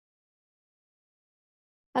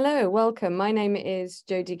Hello, welcome. My name is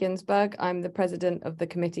Jodie Ginsberg. I'm the president of the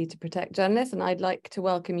Committee to Protect Journalists, and I'd like to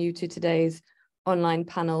welcome you to today's online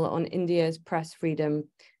panel on India's press freedom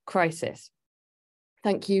crisis.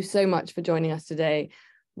 Thank you so much for joining us today.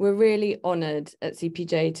 We're really honoured at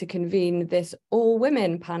CPJ to convene this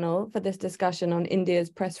all-women panel for this discussion on India's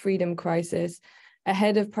press freedom crisis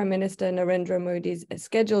ahead of Prime Minister Narendra Modi's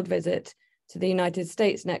scheduled visit to the United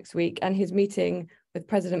States next week and his meeting with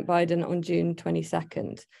President Biden on June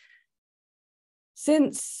 22nd.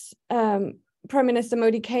 Since Prime Minister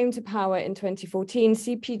Modi came to power in 2014,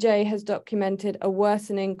 CPJ has documented a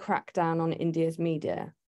worsening crackdown on India's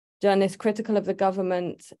media. Journalists critical of the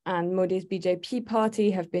government and Modi's BJP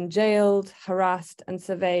party have been jailed, harassed, and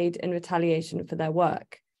surveyed in retaliation for their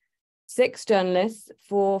work. 6 journalists,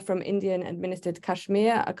 4 from Indian-administered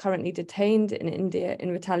Kashmir, are currently detained in India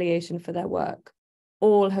in retaliation for their work.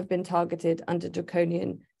 All have been targeted under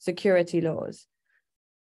draconian security laws.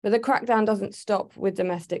 But the crackdown doesn't stop with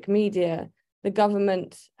domestic media. The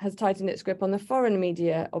government has tightened its grip on the foreign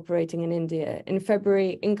media operating in India. In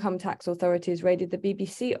February, income tax authorities raided the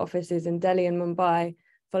BBC offices in Delhi and Mumbai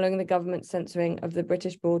following the government's censoring of the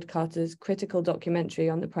British broadcaster's critical documentary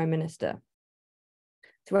on the Prime Minister.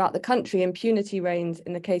 Throughout the country, impunity reigns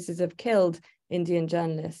in the cases of killed Indian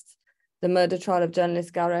journalists. The murder trial of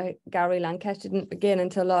journalist Gauri Lankesh didn't begin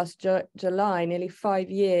until last July, nearly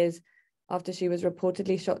 5 years after she was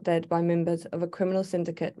reportedly shot dead by members of a criminal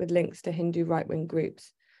syndicate with links to Hindu right-wing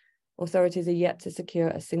groups. Authorities are yet to secure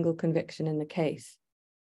a single conviction in the case.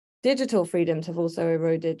 Digital freedoms have also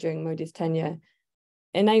eroded during Modi's tenure.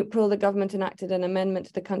 In April, the government enacted an amendment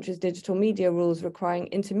to the country's digital media rules requiring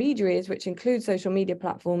intermediaries, which include social media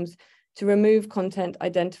platforms, to remove content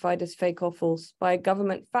identified as fake or false by a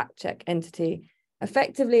government fact-check entity,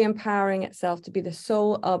 effectively empowering itself to be the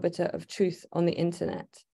sole arbiter of truth on the internet.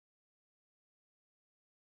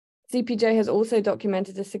 CPJ has also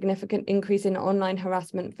documented a significant increase in online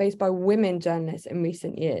harassment faced by women journalists in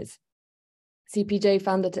recent years. CPJ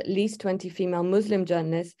found that at least 20 female Muslim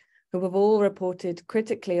journalists who have all reported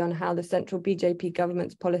critically on how the central BJP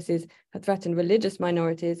government's policies have threatened religious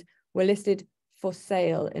minorities were listed for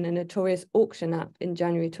sale in a notorious auction app in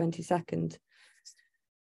January 22nd.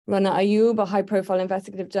 Rana Ayub, a high-profile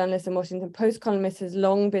investigative journalist and Washington Post columnist, has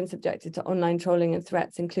long been subjected to online trolling and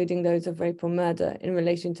threats, including those of rape or murder, in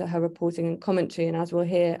relation to her reporting and commentary. And as we'll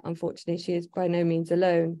hear, unfortunately, she is by no means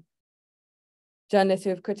alone. Journalists who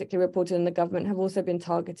have critically reported on the government have also been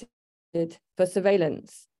targeted for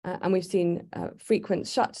surveillance, and we've seen frequent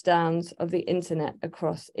shutdowns of the internet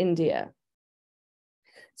across India.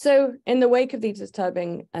 So in the wake of these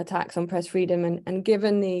disturbing attacks on press freedom and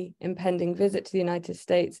given the impending visit to the United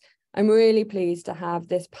States, I'm really pleased to have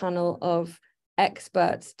this panel of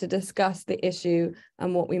experts to discuss the issue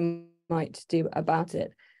and what we might do about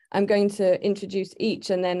it. I'm going to introduce each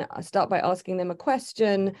and then I'll start by asking them a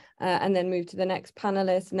question and then move to the next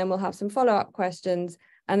panelist, and then we'll have some follow-up questions.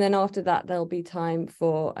 And then after that, there'll be time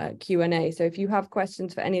for Q&A. So if you have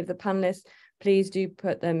questions for any of the panelists, please do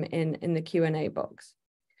put them in the Q&A box.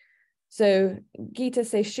 So Geeta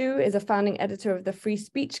Seshu is a founding editor of the Free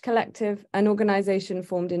Speech Collective, an organization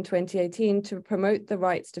formed in 2018 to promote the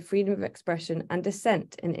rights to freedom of expression and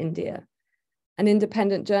dissent in India. An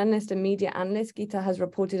independent journalist and media analyst, Geeta has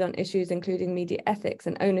reported on issues including media ethics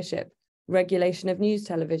and ownership, regulation of news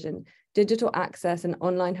television, digital access and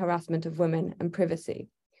online harassment of women, and privacy.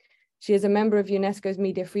 She is a member of UNESCO's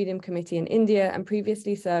Media Freedom Committee in India and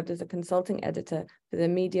previously served as a consulting editor for the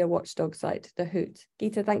media watchdog site, the Hoot.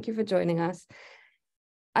 Geeta, thank you for joining us.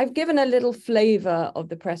 I've given a little flavor of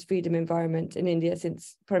the press freedom environment in India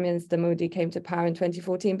since Prime Minister Modi came to power in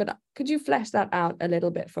 2014, but could you flesh that out a little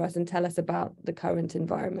bit for us and tell us about the current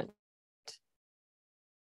environment?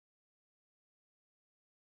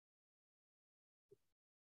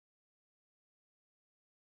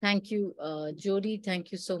 Thank you, Jodie.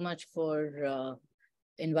 Thank you so much for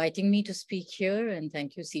inviting me to speak here, and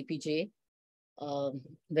thank you, CPJ.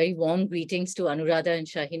 Very warm greetings to Anuradha and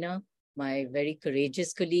Shahina, my very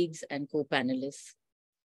courageous colleagues and co-panelists.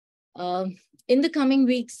 In the coming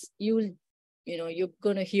weeks, you're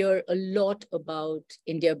going to hear a lot about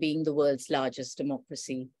India being the world's largest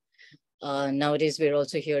democracy. Nowadays, we're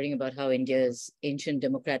also hearing about how India has ancient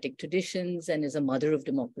democratic traditions and is a mother of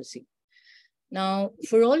democracy. Now,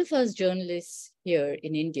 for all of us journalists here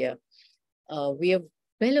in India, we are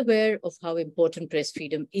well aware of how important press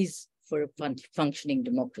freedom is for a functioning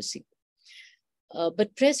democracy.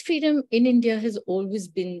 But press freedom in India has always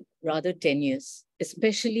been rather tenuous,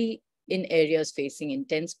 especially in areas facing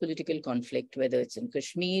intense political conflict, whether it's in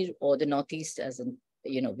Kashmir or the Northeast, as in,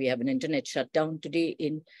 we have an internet shutdown today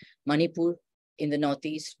in Manipur, in the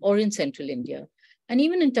Northeast or in Central India, and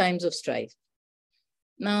even in times of strife.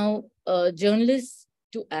 Now, journalists,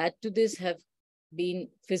 to add to this, have been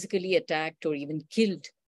physically attacked or even killed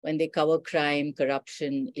when they cover crime,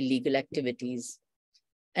 corruption, illegal activities.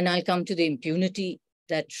 And I'll come to the impunity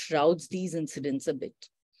that shrouds these incidents a bit.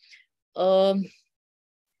 Along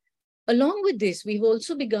with this, we've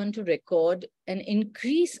also begun to record an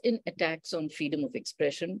increase in attacks on freedom of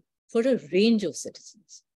expression for a range of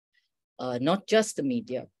citizens, not just the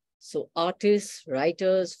media. So artists,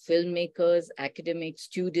 writers, filmmakers, academics,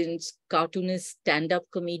 students, cartoonists, stand-up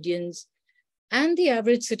comedians, and the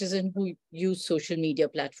average citizen who use social media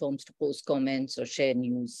platforms to post comments or share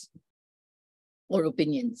news or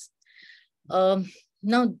opinions.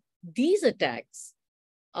 Now, these attacks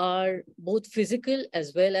are both physical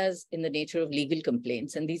as well as in the nature of legal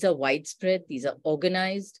complaints. And these are widespread, these are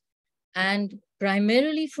organized, and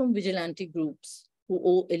primarily from vigilante groups who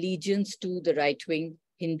owe allegiance to the right-wing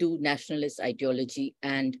Hindu nationalist ideology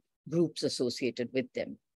and groups associated with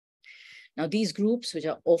them. Now, these groups, which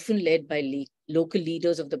are often led by local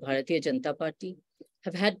leaders of the Bharatiya Janata Party,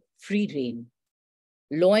 have had free rein.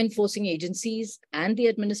 Law enforcing agencies and the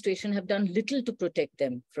administration have done little to protect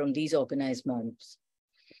them from these organized mobs.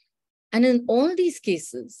 And in all these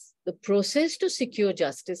cases, the process to secure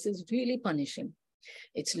justice is really punishing.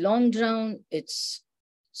 It's long drawn, it's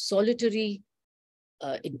solitary,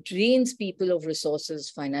 it drains people of resources,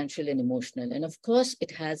 financial and emotional. And of course,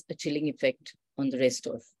 it has a chilling effect on the rest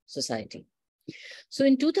of society. So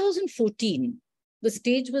in 2014, the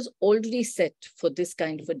stage was already set for this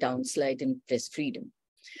kind of a downslide in press freedom.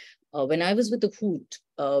 When I was with the Hoot,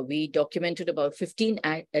 we documented about 15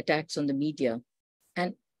 attacks on the media.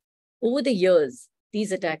 And over the years,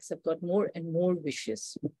 these attacks have got more and more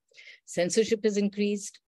vicious. Censorship has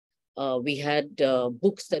increased. We had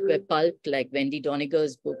books that were pulped, like Wendy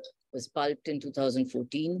Doniger's book was pulped in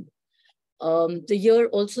 2014. The year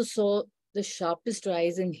also saw the sharpest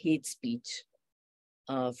rise in hate speech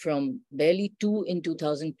from barely 2 in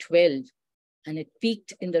 2012, and it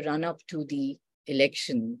peaked in the run-up to the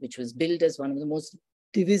election, which was billed as one of the most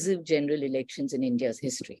divisive general elections in India's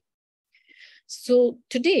history. So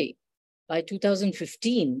today, by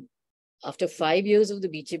 2015, after 5 years of the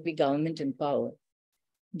BJP government in power,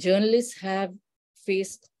 journalists have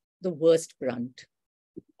faced the worst brunt.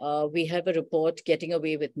 We have a report, Getting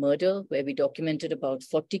Away with Murder, where we documented about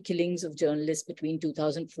 40 killings of journalists between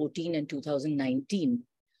 2014 and 2019.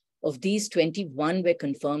 Of these, 21 were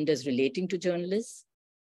confirmed as relating to journalists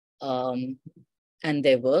and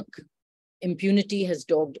their work. Impunity has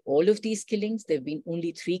dogged all of these killings. There have been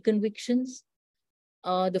only 3 convictions.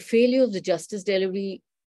 The failure of the justice delivery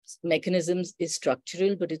mechanisms is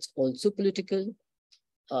structural, but it's also political.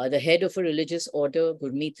 The head of a religious order,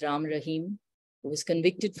 Gurmeet Ram Rahim, who was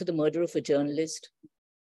convicted for the murder of a journalist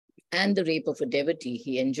and the rape of a devotee,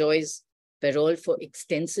 he enjoys parole for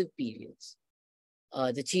extensive periods.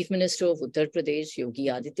 The Chief Minister of Uttar Pradesh, Yogi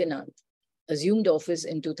Adityanath, assumed office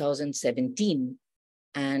in 2017,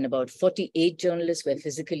 and about 48 journalists were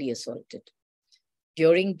physically assaulted.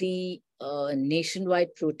 During the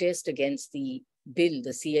nationwide protest against the bill,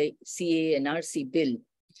 the CA-NRC bill,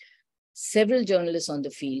 several journalists on the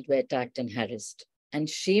field were attacked and harassed. And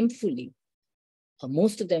shamefully,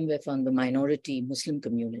 most of them were from the minority Muslim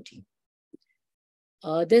community.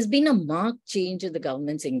 There's been a marked change in the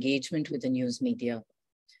government's engagement with the news media.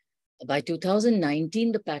 By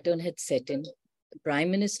 2019, the pattern had set in.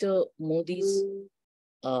 Prime Minister Modi's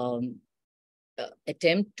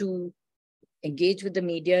attempt to engage with the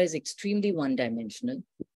media is extremely one-dimensional.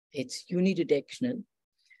 It's unidirectional.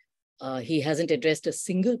 He hasn't addressed a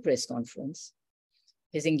single press conference.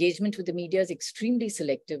 His engagement with the media is extremely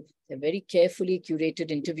selective. They're very carefully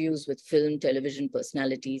curated interviews with film, television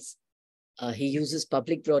personalities. He uses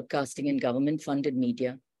public broadcasting and government-funded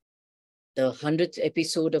media. The 100th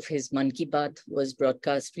episode of his Man Ki Baat was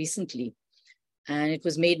broadcast recently, and it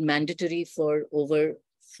was made mandatory for over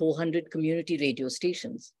 400 community radio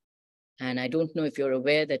stations. And I don't know if you're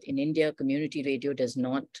aware that in India, community radio does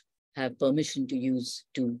not have permission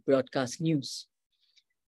to broadcast news.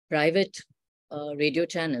 Private radio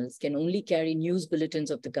channels can only carry news bulletins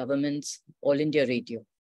of the government's All India Radio.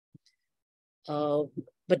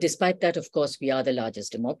 But despite that, of course, we are the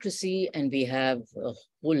largest democracy and we have a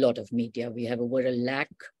whole lot of media. We have over 1 lakh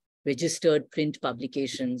registered print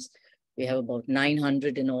publications. We have about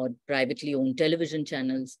 900 in odd privately owned television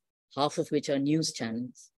channels, half of which are news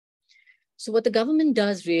channels. So what the government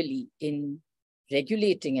does really in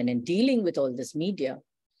regulating and in dealing with all this media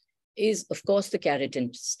is, of course, the carrot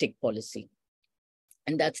and stick policy.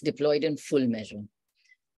 And that's deployed in full measure.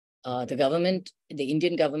 The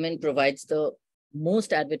Indian government provides the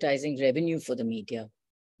most advertising revenue for the media.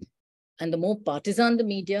 And the more partisan the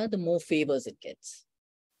media, the more favors it gets.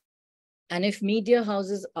 And if media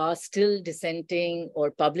houses are still dissenting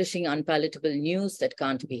or publishing unpalatable news that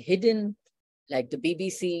can't be hidden, like the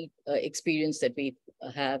BBC experience that we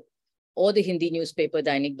have, or the Hindi newspaper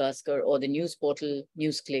Dainik Bhaskar, or the news portal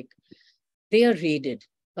NewsClick, they are raided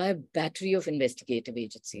by a battery of investigative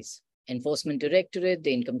agencies. Enforcement Directorate,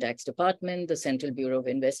 the Income Tax Department, the Central Bureau of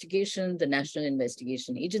Investigation, the National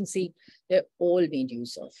Investigation Agency, they're all made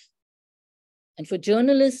use of. And for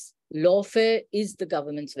journalists, lawfare is the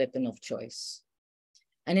government's weapon of choice.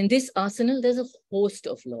 And in this arsenal, there's a host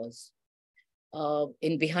of laws.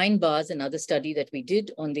 In Behind Bars, another study that we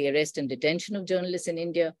did on the arrest and detention of journalists in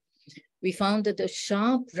India, we found that a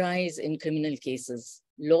sharp rise in criminal cases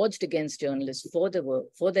lodged against journalists for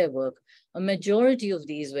their work, a majority of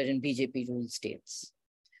these were in BJP-ruled states.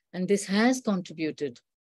 And this has contributed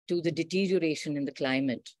to the deterioration in the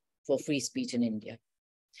climate for free speech in India.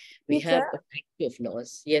 We have a range of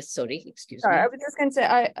laws. Yes, sorry, excuse me. I was just going to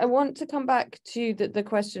say, I want to come back to the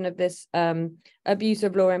question of this abuse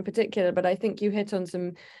of law in particular, but I think you hit on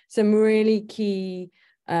some really key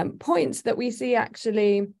points that we see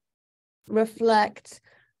actually reflect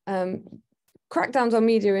crackdowns on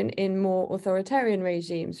media in more authoritarian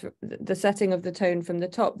regimes, the setting of the tone from the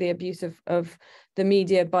top, the abuse of the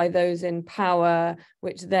media by those in power,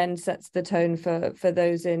 which then sets the tone for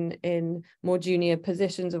those in more junior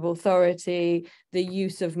positions of authority, the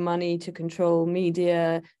use of money to control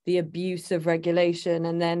media, the abuse of regulation,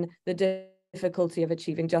 and then the difficulty of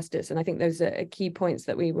achieving justice. And I think those are key points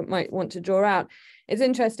that we might want to draw out. It's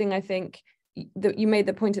interesting, I think, that you made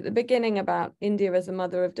the point at the beginning about India as a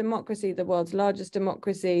mother of democracy, the world's largest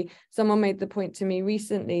democracy. Someone made the point to me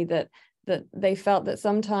recently that they felt that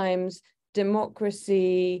sometimes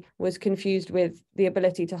democracy was confused with the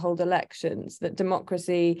ability to hold elections, that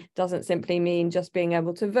democracy doesn't simply mean just being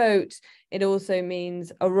able to vote. It also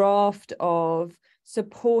means a raft of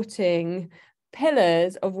supporting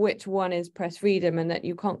pillars, of which one is press freedom, and that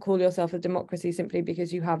you can't call yourself a democracy simply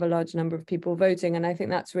because you have a large number of people voting. And I think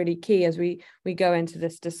that's really key as we go into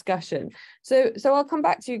this discussion. So I'll come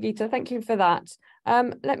back to you, Geeta. Thank you for that.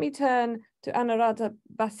 Let me turn to Anuradha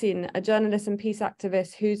Basin, a journalist and peace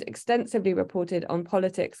activist who's extensively reported on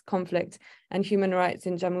politics, conflict, and human rights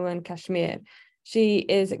in Jammu and Kashmir. She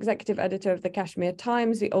is executive editor of the Kashmir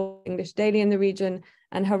Times, the old English daily in the region,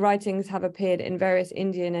 and her writings have appeared in various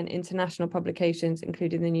Indian and international publications,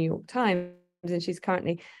 including the New York Times, and she's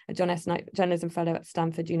currently a John S. Knight Journalism Fellow at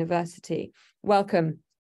Stanford University. Welcome.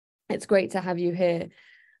 It's great to have you here.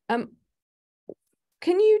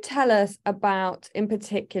 Can you tell us about, in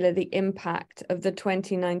particular, the impact of the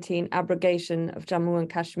 2019 abrogation of Jammu and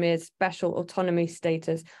Kashmir's special autonomy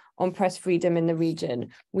status on press freedom in the region?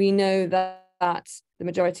 We know that the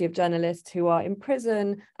majority of journalists who are in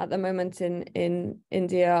prison at the moment in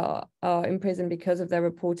India are in prison because of their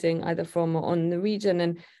reporting either from or on the region.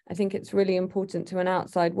 And I think it's really important to an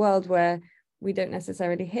outside world where we don't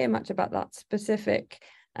necessarily hear much about that specific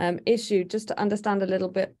issue, just to understand a little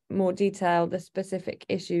bit more detail, the specific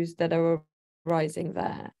issues that are arising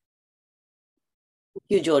there. Thank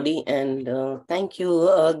you, Jody, and thank you,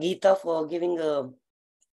 Geeta, for giving an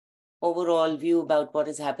overall view about what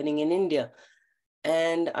is happening in India.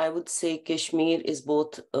 And I would say Kashmir is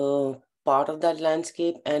both a part of that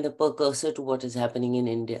landscape and a precursor to what is happening in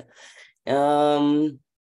India.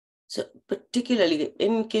 So particularly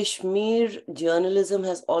in Kashmir, journalism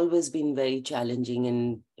has always been very challenging,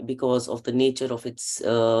 and because of the nature of its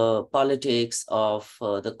politics, of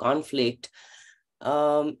the conflict,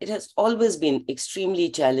 it has always been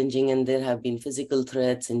extremely challenging, and there have been physical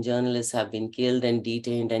threats, and journalists have been killed and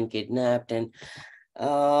detained and kidnapped. And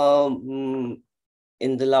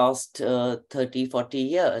in the last 30, 40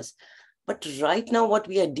 years. But right now, what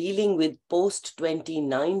we are dealing with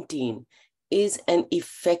post-2019 is an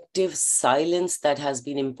effective silence that has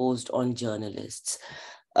been imposed on journalists.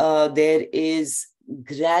 There is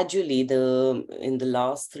gradually, in the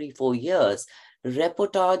last 3-4 years,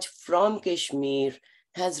 reportage from Kashmir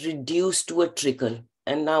has reduced to a trickle.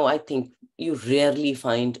 And now I think you rarely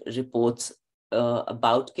find reports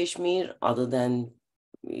about Kashmir other than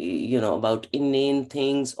about inane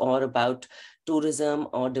things or about tourism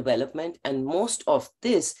or development. And most of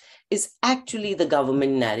this is actually the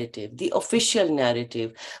government narrative, the official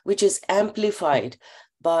narrative, which is amplified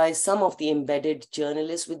by some of the embedded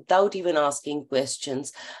journalists without even asking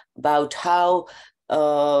questions about how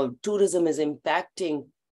tourism is impacting,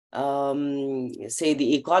 say,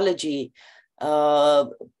 the ecology.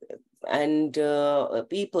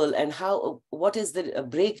 people, and what is the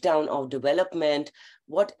breakdown of development,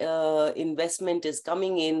 what investment is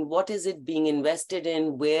coming in, what is it being invested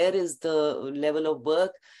in, where is the level of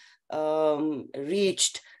work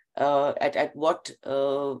reached, at what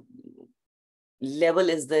level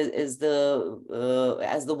is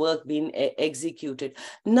the work being executed.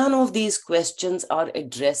 None of these questions are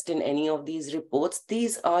addressed in any of these reports.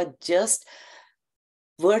 These are just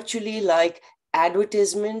virtually like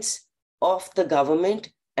advertisements of the government,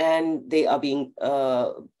 and they are being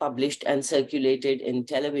published and circulated in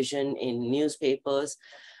television, in newspapers.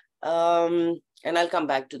 And I'll come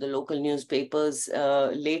back to the local newspapers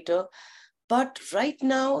later. But right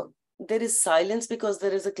now, there is silence because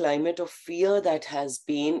there is a climate of fear that has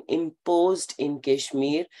been imposed in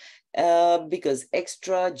Kashmir, because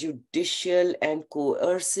extrajudicial and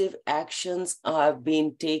coercive actions have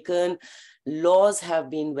been taken. Laws have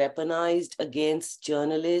been weaponized against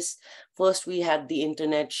journalists. First, we had the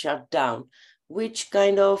internet shutdown, which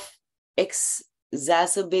kind of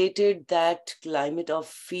exacerbated that climate of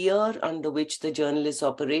fear under which the journalists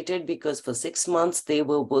operated, because for 6 months they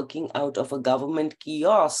were working out of a government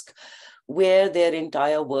kiosk where their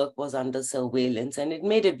entire work was under surveillance, and it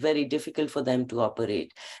made it very difficult for them to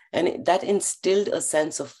operate. And that instilled a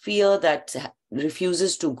sense of fear that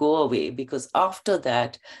refuses to go away, because after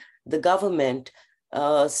that, the government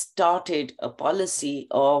started a policy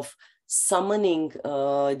of summoning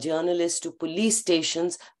journalists to police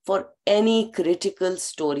stations for any critical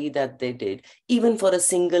story that they did, even for a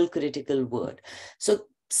single critical word. So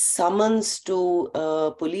summons to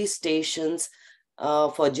police stations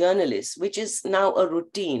for journalists, which is now a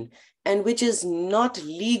routine and which is not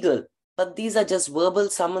legal, but these are just verbal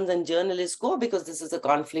summons, and journalists go because this is a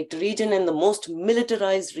conflict region and the most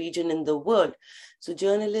militarized region in the world. So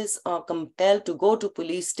journalists are compelled to go to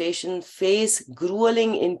police station, face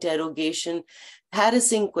grueling interrogation,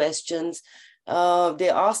 harassing questions.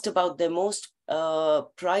 They're asked about their most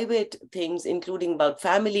private things, including about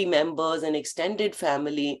family members and extended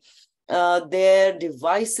family. Their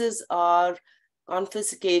devices are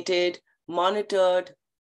confiscated, monitored,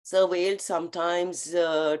 surveilled, sometimes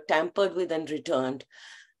tampered with and returned.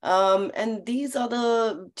 And these are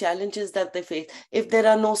the challenges that they face. If there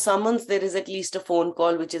are no summons, there is at least a phone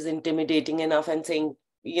call which is intimidating enough and saying,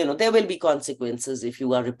 you know, there will be consequences if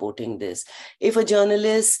you are reporting this. If a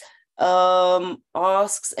journalist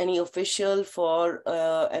asks any official for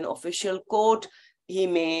an official quote, he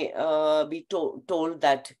may be told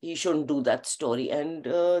that he shouldn't do that story. And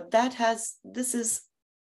this is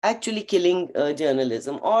actually killing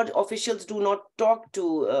journalism, or officials do not talk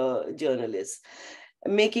to journalists,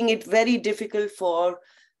 making it very difficult for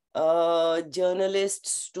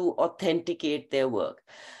journalists to authenticate their work.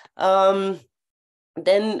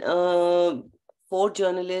 Then 4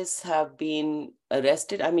 journalists have been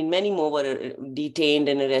arrested. I mean, many more were detained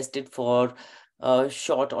and arrested for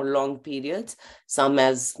short or long periods, some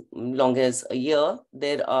as long as a year.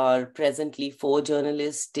 There are presently 4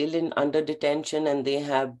 journalists still under detention, and they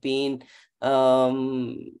have been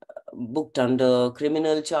booked under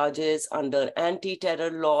criminal charges, under anti-terror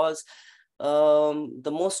laws,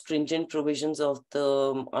 the most stringent provisions of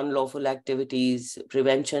the Unlawful Activities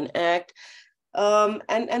Prevention Act.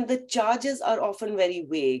 And the charges are often very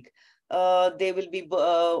vague. They will be,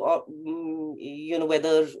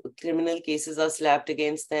 whether criminal cases are slapped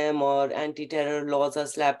against them or anti-terror laws are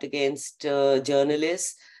slapped against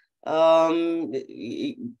journalists.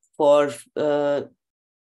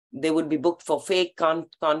 They would be booked for fake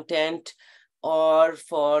content or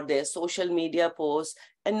for their social media posts,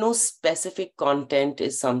 and no specific content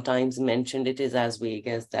is sometimes mentioned. It is as vague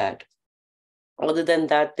as that. Other than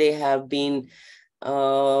that, they have been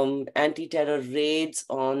anti-terror raids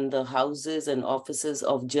on the houses and offices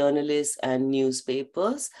of journalists and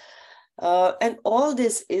newspapers. And all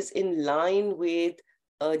this is in line with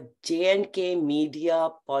a J&K media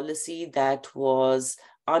policy that was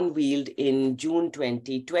unveiled in June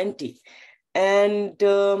 2020, and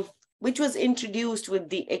which was introduced with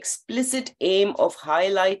the explicit aim of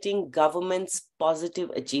highlighting government's positive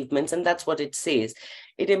achievements. And that's what it says.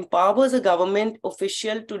 It empowers a government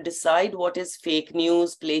official to decide what is fake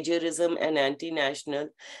news, plagiarism, and anti-national,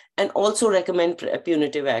 and also recommend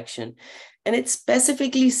punitive action. And it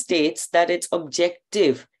specifically states that its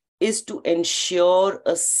objective is to ensure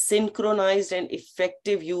a synchronized and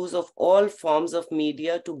effective use of all forms of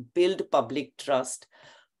media to build public trust,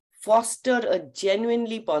 foster a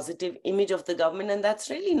genuinely positive image of the government. And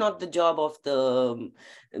that's really not the job of the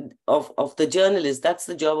journalist. That's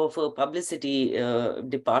the job of a publicity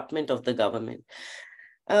department of the government.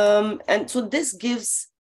 And so this gives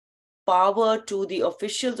power to the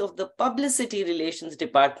officials of the publicity relations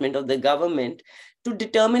department of the government to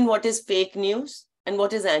determine what is fake news and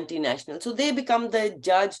what is anti-national. So they become the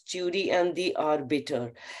judge, jury, and the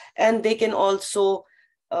arbiter. And they can also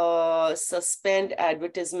suspend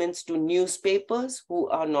advertisements to newspapers who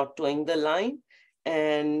are not towing the line.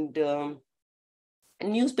 And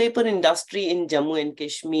newspaper industry in Jammu and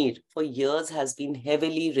Kashmir for years has been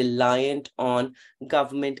heavily reliant on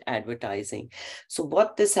government advertising. So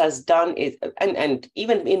what this has done is, and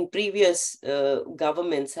even in previous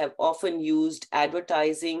governments have often used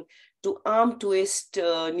advertising to arm twist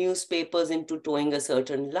newspapers into towing a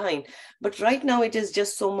certain line. But right now it is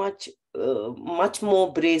just so much, much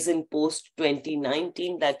more brazen post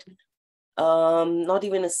 2019 that not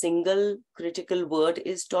even a single critical word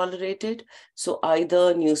is tolerated. So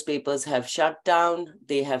either newspapers have shut down,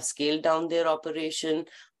 they have scaled down their operation,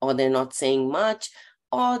 or they're not saying much,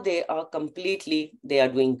 or they are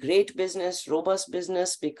doing great business, robust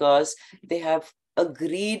business, because they have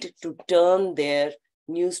agreed to turn their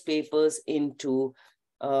newspapers into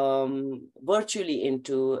virtually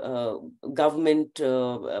into government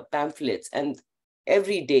pamphlets. And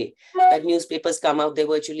every day that newspapers come out, they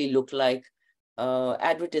virtually look like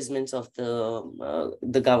advertisements of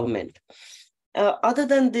the government. Other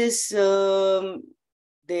than this, there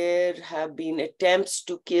have been attempts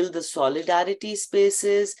to kill the solidarity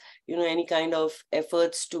spaces, any kind of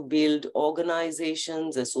efforts to build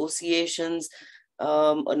organizations, associations.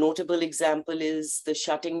 A notable example is the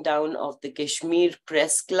shutting down of the Kashmir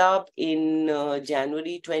Press Club in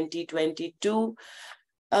January 2022.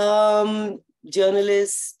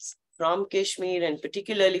 Journalists from Kashmir, and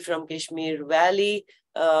particularly from Kashmir Valley,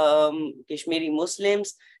 Kashmiri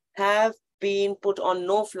Muslims, have been put on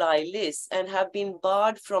no-fly lists and have been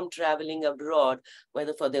barred from traveling abroad,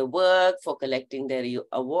 whether for their work, for collecting their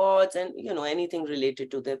awards, and anything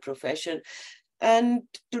related to their profession. And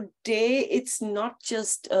today, it's not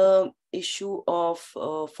just an issue of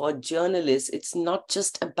for journalists. It's not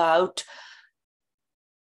just about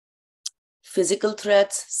physical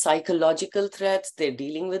threats, psychological threats. They're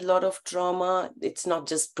dealing with a lot of trauma. It's not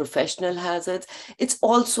just professional hazards. It's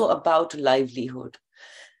also about livelihood.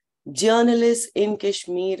 Journalists in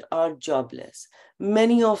Kashmir are jobless.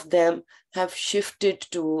 Many of them have shifted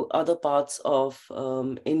to other parts of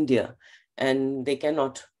India, and they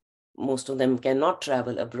cannot, most of them cannot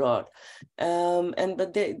travel abroad.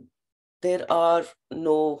 But there are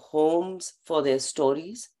no homes for their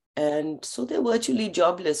stories. And so they're virtually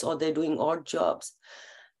jobless, or they're doing odd jobs.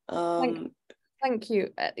 Thank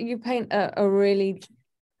you. You paint a really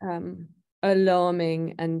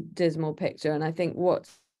alarming and dismal picture. And I think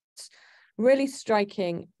what's really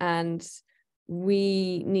striking, and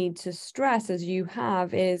we need to stress, as you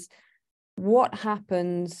have, is what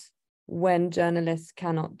happens when journalists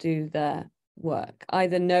cannot do their work.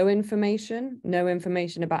 Either no information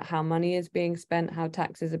about how money is being spent, how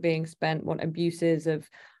taxes are being spent, what abuses of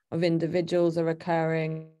individuals are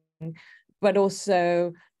occurring, but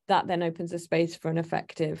also that then opens a space for an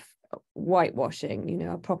effective whitewashing,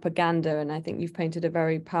 a propaganda. And I think you've painted a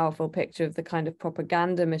very powerful picture of the kind of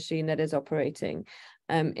propaganda machine that is operating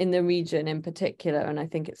in the region in particular. And I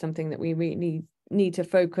think it's something that we really need to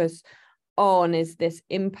focus on, is this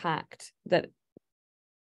impact that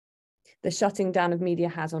the shutting down of media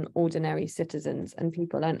has on ordinary citizens and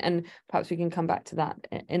people. And perhaps we can come back to that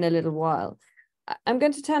in a little while. I'm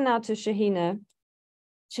going to turn now to Shahina.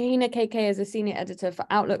 Shahina KK is a senior editor for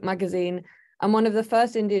Outlook magazine and one of the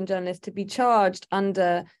first Indian journalists to be charged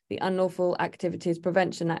under the Unlawful Activities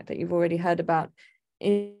Prevention Act that you've already heard about,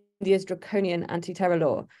 India's draconian anti-terror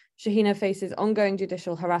law. Shahina faces ongoing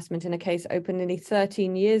judicial harassment in a case opened nearly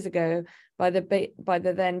 13 years ago by the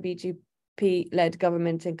then BJP-led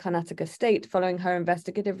government in Karnataka state, following her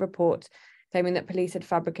investigative report claiming that police had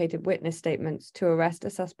fabricated witness statements to arrest a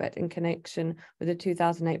suspect in connection with the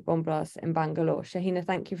 2008 bomb blast in Bangalore. Shahina,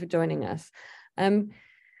 thank you for joining us. I know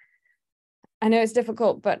it's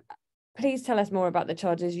difficult, but please tell us more about the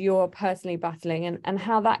charges you're personally battling and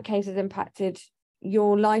how that case has impacted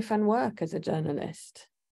your life and work as a journalist.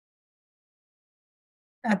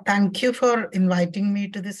 Thank you for inviting me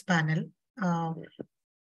to this panel. As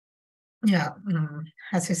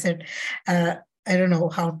you said, I don't know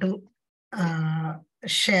how to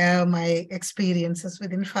share my experiences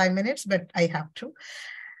within 5 minutes, but I have to.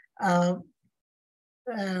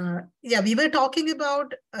 We were talking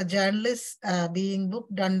about journalists being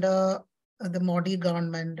booked under the Modi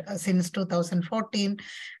government since 2014,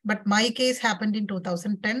 but my case happened in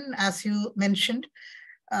 2010, as you mentioned.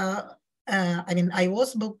 I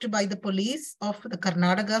was booked by the police of the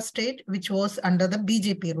Karnataka state, which was under the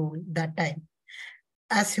BJP rule that time.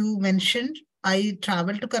 as you mentioned, I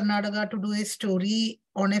traveled to Karnataka to do a story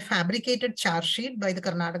on a fabricated charge sheet by the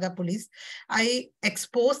Karnataka police. I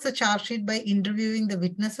exposed the charge sheet by interviewing the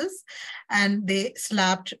witnesses, and they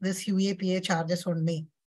slapped this UAPA charges on me.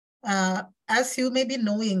 As you may be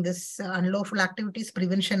knowing, this Unlawful Activities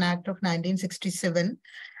Prevention Act of 1967,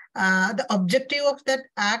 the objective of that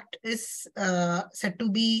act is said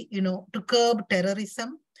to be, to curb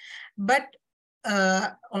terrorism, but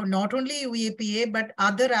not only UAPA, but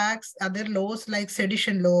other acts, other laws like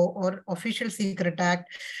Sedition Law or Official Secret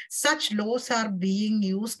Act. Such laws are being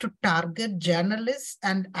used to target journalists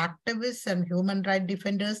and activists and human rights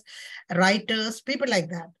defenders, writers, people like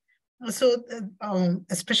that. So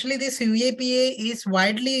especially this UAPA is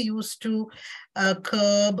widely used to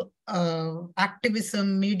curb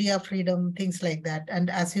activism, media freedom, things like that. And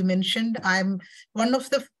as you mentioned, I'm one of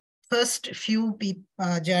the first few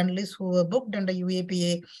journalists who were booked under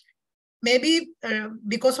UAPA, maybe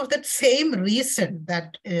because of that same reason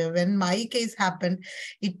that when my case happened,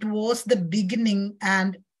 it was the beginning,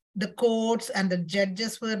 and the courts and the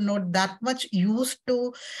judges were not that much used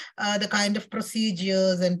to the kind of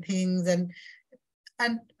procedures and things. And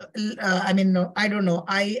I mean, no, I don't know.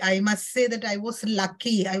 I must say that I was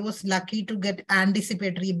lucky. I was lucky to get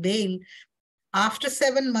anticipatory bail after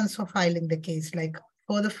 7 months of filing the case. Like,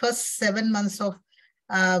 for the first 7 months of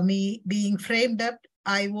me being framed up,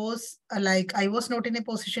 I was not in a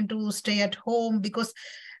position to stay at home because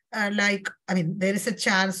there is a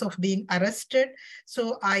chance of being arrested.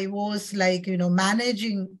 So I was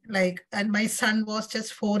managing, and my son was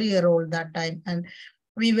just 4-year-old that time. And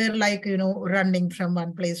we were running from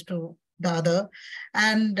one place to the other.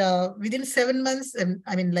 And within 7 months,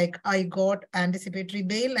 I got anticipatory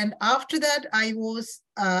bail. And after that, I was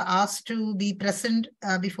asked to be present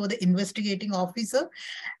before the investigating officer.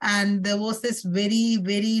 And there was this very,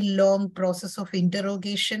 very long process of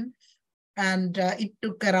interrogation. And it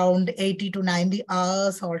took around 80 to 90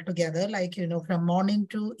 hours altogether, from morning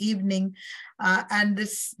to evening. And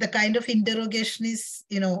the kind of interrogation is,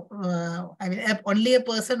 only a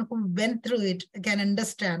person who went through it can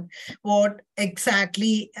understand what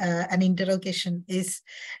exactly an interrogation is.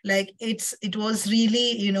 It was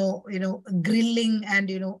really, grilling, and,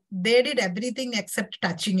 they did everything except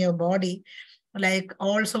touching your body,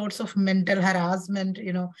 all sorts of mental harassment,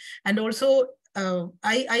 and also,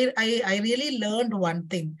 I really learned one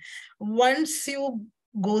thing. Once you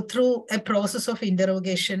go through a process of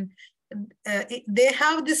interrogation, they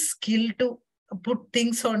have this skill to put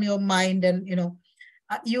things on your mind, and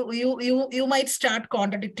you might start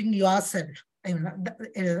contradicting yourself.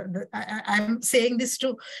 I'm saying this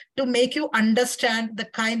to make you understand the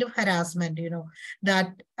kind of harassment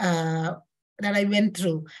that I went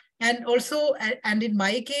through. And also, and in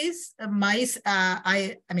my case,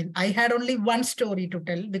 I had only one story to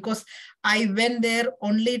tell, because I went there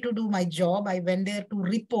only to do my job. I went there to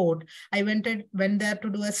report. I went there to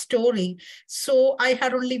do a story. So I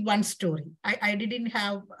had only one story. I didn't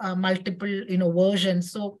have multiple,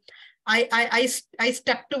 versions. So I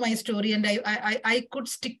stuck to my story, and I could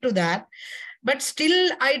stick to that. But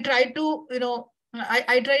still, I tried to,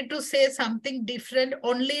 I tried to say something different,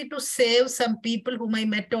 only to save some people whom I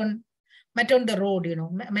met on the road,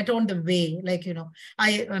 met on the way,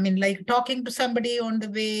 talking to somebody on the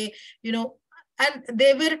way, and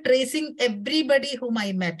they were tracing everybody whom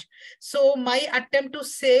I met. So my attempt to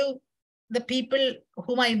save the people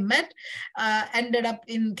whom I met ended up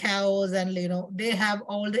in chaos, and they have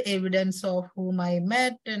all the evidence of whom I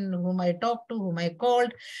met and whom I talked to, whom I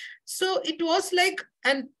called. So it was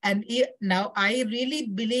and now I really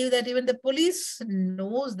believe that even the police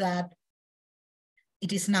knows that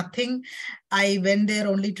it is nothing. I went there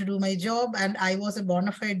only to do my job, and I was a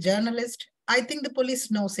bona fide journalist. I think the police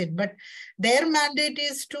knows it, but their mandate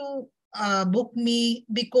is to book me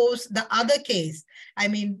because the other case,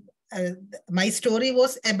 my story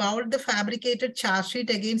was about the fabricated charge sheet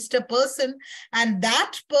against a person, and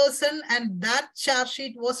that person and that charge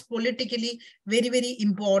sheet was politically very, very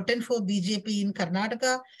important for BJP in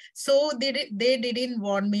Karnataka. So they didn't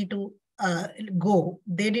want me to go.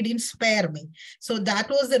 They didn't spare me. So that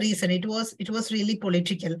was the reason. It was really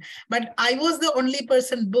political. But I was the only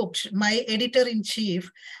person booked. My editor-in-chief,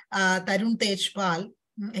 Tarun Tejpal,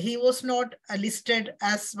 he was not listed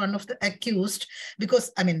as one of the accused,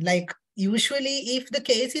 because usually if the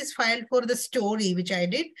case is filed for the story, which I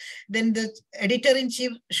did, then the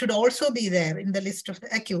editor-in-chief should also be there in the list of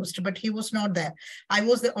the accused, but he was not there. I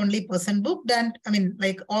was the only person booked. And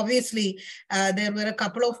obviously there were a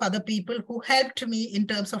couple of other people who helped me in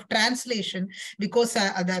terms of translation, because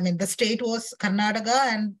the state was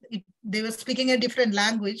Karnataka and they were speaking a different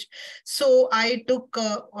language. So I took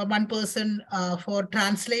one person for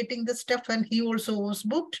translating the stuff, and he also was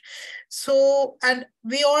booked. So, and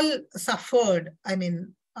we all suffered, I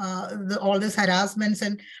mean, all these harassments,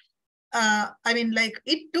 and I mean, like,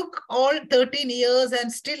 it took all 13 years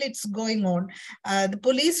and still it's going on. The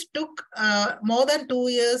police took more than 2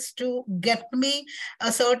 years to get me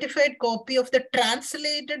a certified copy of the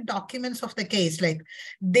translated documents of the case. Like,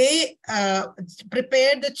 they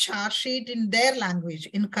prepared the charge sheet in their language,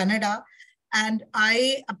 in Kannada, and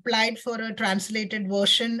I applied for a translated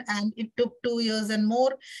version, and it took 2 years and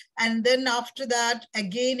more. And then after that,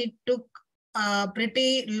 again, it took a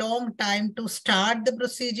pretty long time to start the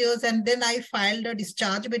procedures, and then I filed a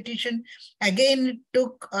discharge petition. Again, it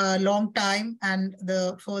took a long time, and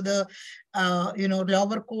for the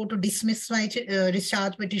lower court to dismiss my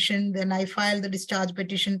discharge petition. Then I filed the discharge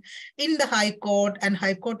petition in the High Court, and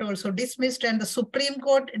High Court also dismissed, and the Supreme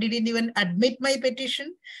Court didn't even admit my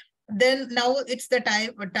petition. Then now it's the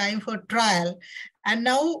time for trial. And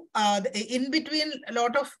now in between, a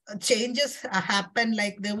lot of changes happened.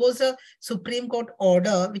 Like, there was a Supreme Court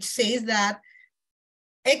order which says that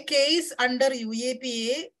a case under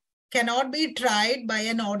UAPA cannot be tried by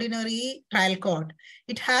an ordinary trial court.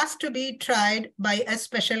 It has to be tried by a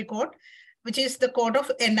special court, which is the court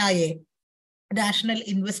of NIA, National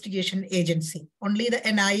Investigation Agency. Only the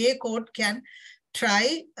NIA court can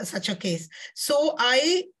try such a case. So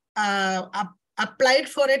I applied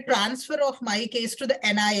for a transfer of my case to the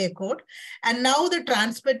NIA court, and now the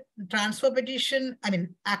transfer petition, I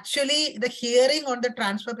mean, actually the hearing on the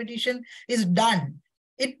transfer petition is done.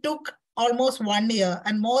 It took almost 1 year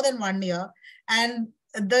and more than 1 year, and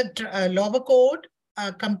the lower court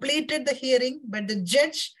completed the hearing, but the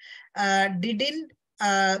judge didn't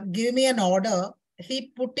give me an order.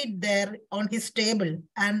 He put it there on his table,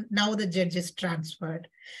 and now the judge is transferred.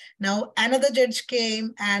 Now another judge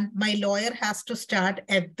came, and my lawyer has to start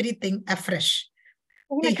everything afresh.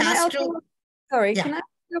 He has to. Sorry, can I ask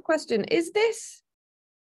you a question? Is this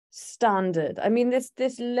standard? I mean,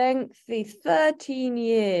 this lengthy 13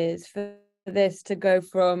 years for this to go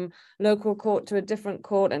from local court to a different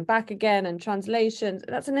court and back again, and translations.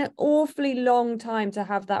 That's an awfully long time to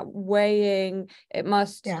have that weighing. It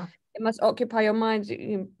must occupy your mind.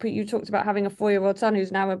 You talked about having a 4-year-old son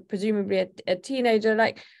who's now presumably a teenager.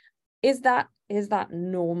 Like, is that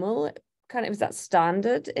normal? Kind of, is that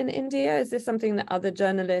standard in India? Is this something that other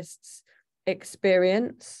journalists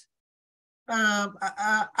experience?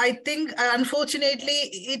 I think, unfortunately,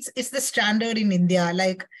 it's the standard in India.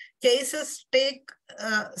 Like, cases take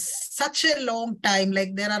such a long time.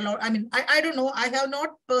 Like, there are I don't know. I have not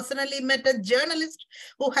personally met a journalist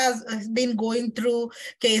who has been going through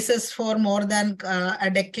cases for more than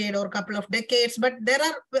a decade or a couple of decades. But there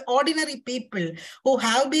are ordinary people who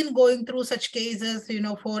have been going through such cases,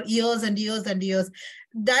 for years and years and years.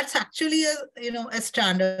 That's actually a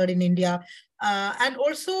standard in India. And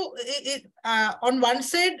also, on one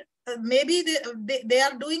side, maybe they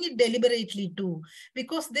are doing it deliberately too,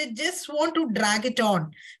 because they just want to drag it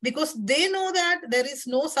on, because they know that there is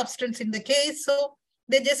no substance in the case. So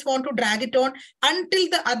they just want to drag it on until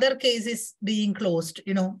the other case is being closed.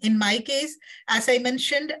 In my case, as I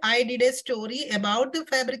mentioned, I did a story about the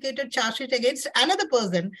fabricated charge sheet against another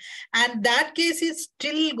person, and that case is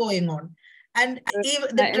still going on. And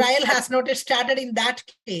even the trial has not started in that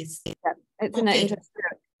case. It's an interesting.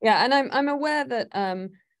 Yeah, and I'm aware that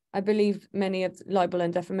I believe many of libel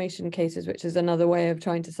and defamation cases, which is another way of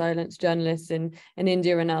trying to silence journalists in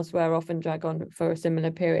India and elsewhere, often drag on for a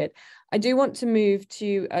similar period. I do want to move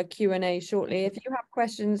to a Q&A shortly. If you have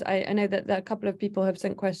questions, I know that a couple of people have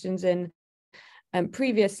sent questions in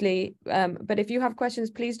previously, but if you have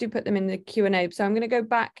questions, please do put them in the Q&A. So I'm going to go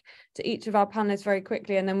back to each of our panelists very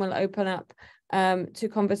quickly, and then we'll open up to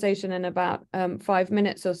conversation in about 5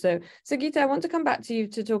 minutes or so. So Geeta, I want to come back to you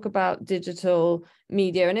to talk about digital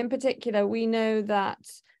media, and in particular, we know that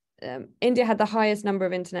India had the highest number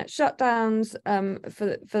of internet shutdowns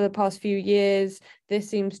for the past few years. This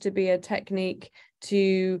seems to be a technique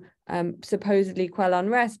to supposedly quell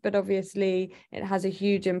unrest, but obviously it has a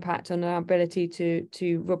huge impact on our ability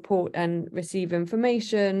to report and receive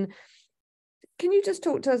information. Can you just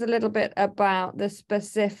talk to us a little bit about the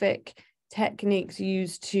specific techniques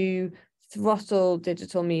used to throttle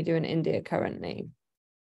digital media in India currently?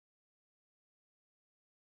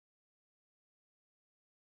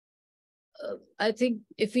 I think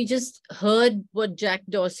if we just heard what Jack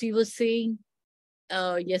Dorsey was saying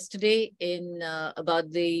yesterday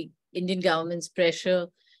about the Indian government's pressure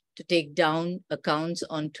to take down accounts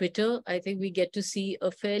on Twitter, I think we get to see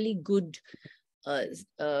a fairly good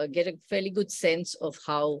get a fairly good sense of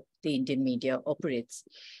how the Indian media operates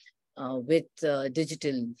with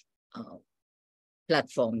digital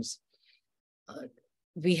platforms.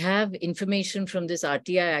 We have information from this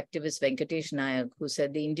RTI activist Venkatesh Nayak, who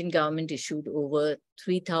said the Indian government issued over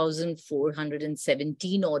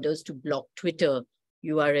 3,417 orders to block Twitter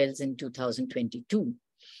URLs in 2022.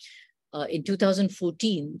 In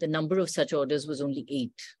 2014, the number of such orders was only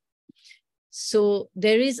 8. So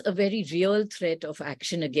there is a very real threat of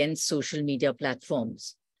action against social media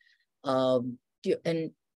platforms. And,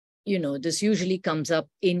 you know, this usually comes up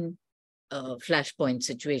in flashpoint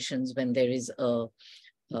situations when there is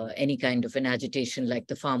any kind of an agitation like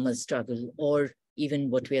the farmers' struggle or even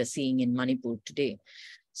what we are seeing in Manipur today.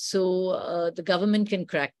 So the government can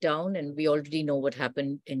crack down, and we already know what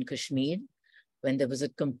happened in Kashmir when there was a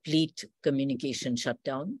complete communication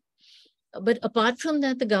shutdown. But apart from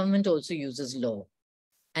that, the government also uses law,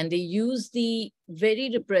 and they use the very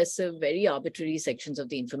repressive, very arbitrary sections of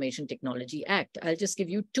the Information Technology Act. I'll just give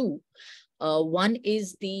you two. One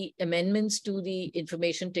is the amendments to the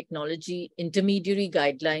Information Technology Intermediary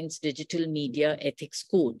Guidelines Digital Media Ethics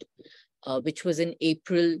Code, which was in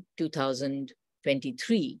April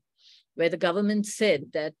 2023, where the government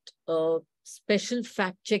said that a special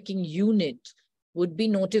fact-checking unit would be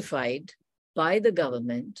notified by the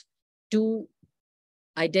government to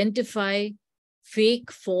identify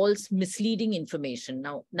fake, false, misleading information.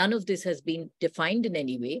 Now, none of this has been defined in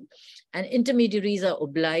any way, and intermediaries are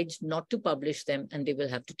obliged not to publish them, and they will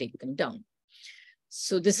have to take them down.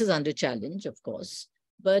 So this is under challenge, of course,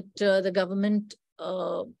 but the government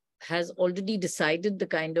has already decided the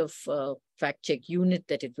kind of fact-check unit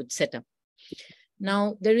that it would set up.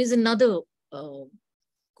 Now, there is another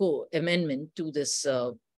amendment to this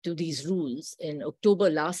to these rules in October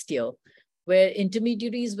last year, where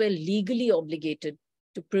intermediaries were legally obligated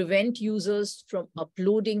to prevent users from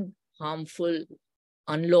uploading harmful,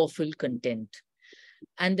 unlawful content.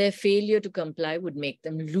 And their failure to comply would make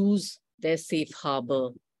them lose their safe harbor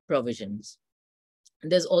provisions.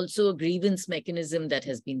 And there's also a grievance mechanism that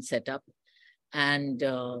has been set up. And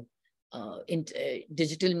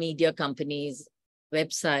digital media companies,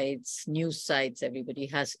 websites, news sites, everybody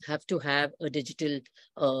have to have a digital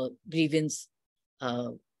grievance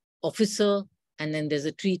officer, and then there's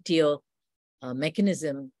a 3-tier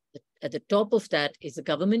mechanism. At the top of that is a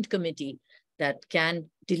government committee that can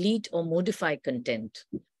delete or modify content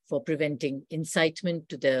for preventing incitement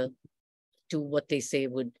to what they say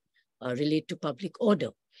would relate to public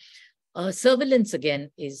order. Surveillance, again,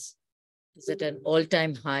 is at an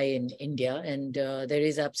all-time high in India, and there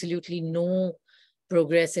is absolutely no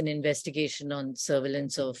progress in investigation on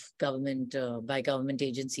surveillance of government by government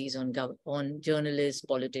agencies on journalists,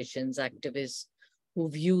 politicians, activists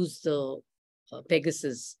who've used the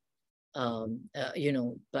Pegasus, by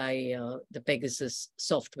the Pegasus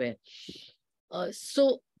software.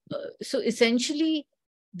 So essentially,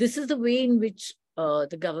 this is the way in which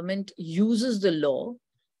the government uses the law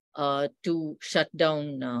to shut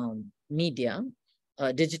down media.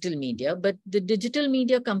 Digital media, but the digital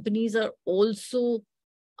media companies are also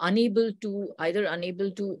either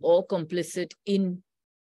unable to or complicit in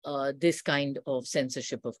this kind of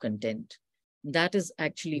censorship of content. That is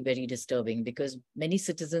actually very disturbing because many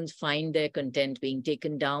citizens find their content being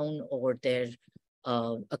taken down or their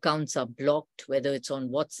accounts are blocked, whether it's on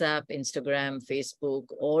WhatsApp, Instagram, Facebook,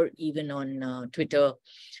 or even on Twitter,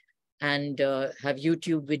 and have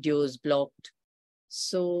YouTube videos blocked.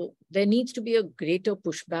 So there needs to be a greater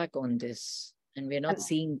pushback on this, and we're not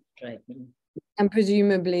seeing it right now. And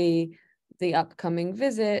presumably the upcoming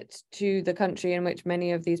visit to the country in which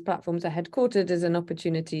many of these platforms are headquartered is an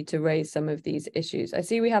opportunity to raise some of these issues. I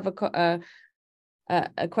see we have a question.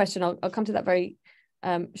 I'll come to that very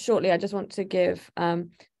shortly. I just want to give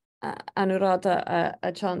Anuradha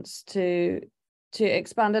a chance to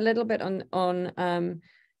expand a little bit on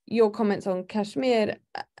your comments on Kashmir.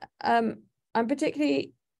 I'm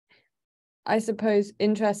particularly, I suppose,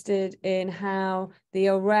 interested in how the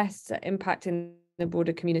arrests are impacting the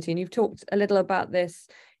broader community. And you've talked a little about this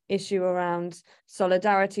issue around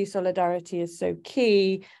solidarity. Solidarity is so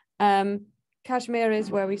key. Kashmir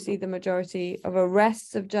is where we see the majority of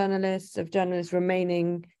arrests of journalists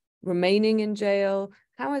remaining in jail.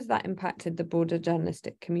 How has that impacted the broader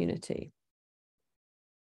journalistic community?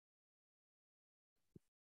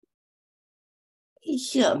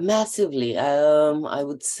 Yeah, massively. I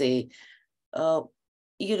would say,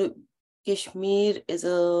 Kashmir is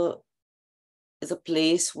a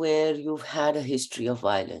place where you've had a history of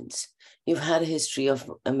violence. You've had a history of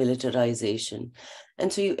militarization.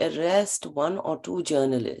 And so you arrest 1 or 2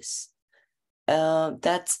 journalists.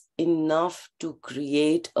 That's enough to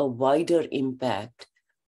create a wider impact.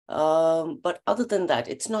 But other than that,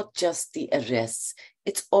 it's not just the arrests.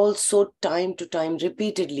 It's also time to time,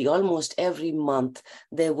 repeatedly, almost every month,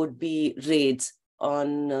 there would be raids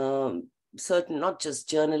on certain, not just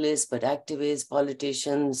journalists, but activists,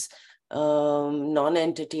 politicians,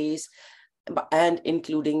 non-entities, and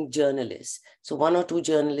including journalists. So 1 or 2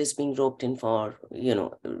 journalists being roped in for,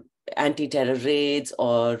 anti-terror raids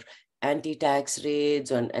or anti-tax raids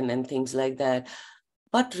and things like that.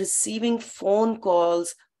 But receiving phone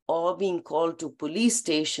calls or being called to police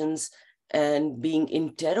stations and being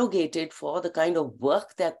interrogated for the kind of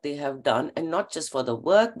work that they have done, and not just for the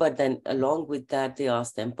work, but then along with that, they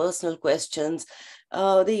ask them personal questions.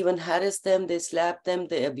 They even harass them, they slap them,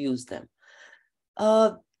 they abuse them.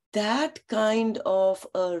 That kind of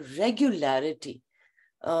regularity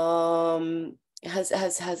has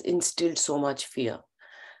instilled so much fear.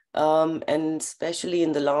 And especially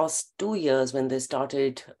in the last 2 years when they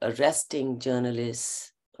started arresting journalists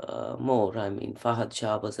more. I mean, Fahad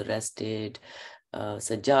Shah was arrested,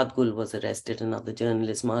 Sajjad Gul was arrested, another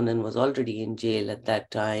journalist. Manan was already in jail at that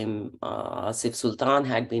time. Asif Sultan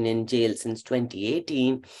had been in jail since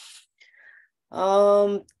 2018.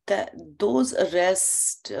 Those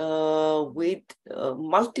arrests with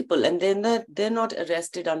multiple, and they're not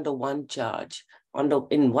arrested under one charge,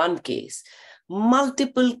 in one case.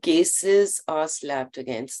 Multiple cases are slapped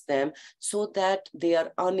against them so that they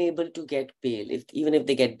are unable to get bail. Even if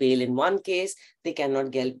they get bail in one case, they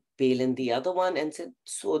cannot get bail in the other one, and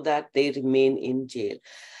so that they remain in jail.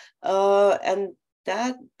 And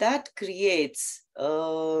that creates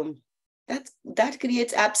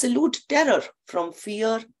absolute terror, from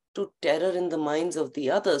fear to terror in the minds of the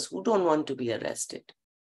others who don't want to be arrested.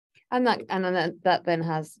 And that then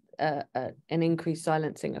has an increased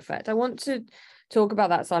silencing effect. I want to talk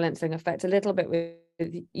about that silencing effect a little bit with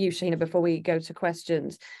you, Shahina, before we go to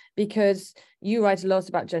questions, because you write a lot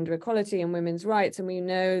about gender equality and women's rights, and we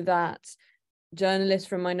know that journalists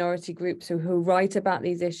from minority groups who write about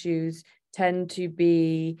these issues tend to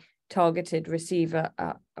be targeted, receive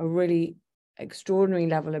a really extraordinary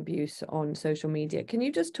level of abuse on social media. Can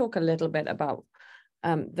you just talk a little bit about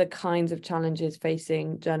the kinds of challenges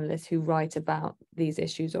facing journalists who write about these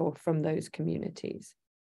issues or from those communities?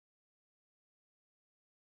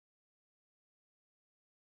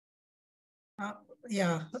 What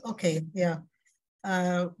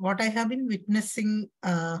I have been witnessing,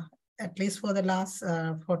 at least for the last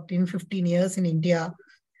 14, 15 years in India,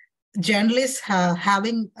 journalists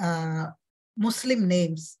having Muslim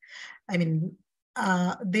names, I mean,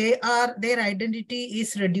 their identity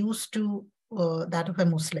is reduced to that of a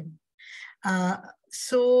Muslim.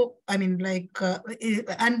 So, I mean,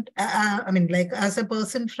 as a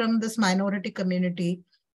person from this minority community,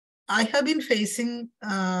 I have been facing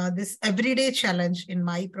this everyday challenge in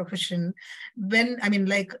my profession when,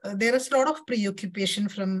 there is a lot of preoccupation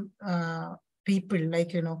from people,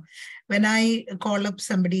 when I call up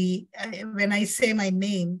somebody, when I say my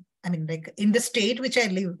name, in the state which I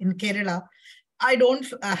live, in Kerala, I don't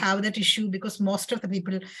have that issue because most of the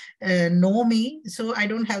people know me, so I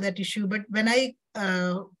don't have that issue. But when I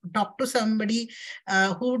talk to somebody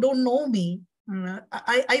who don't know me,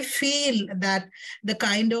 I feel that the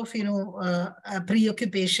kind of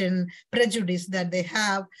preoccupation, prejudice that they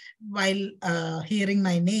have while hearing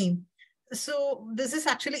my name. So this is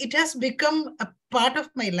actually, it has become a part of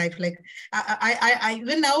my life. Like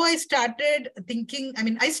even now I started thinking,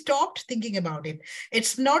 I stopped thinking about it.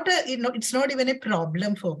 It's not it's not even a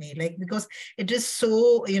problem for me, like, because it is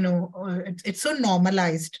so, it's so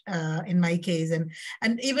normalized in my case. And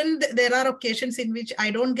even there are occasions in which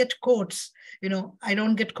I don't get quotes, I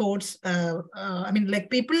don't get quotes. People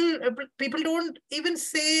don't even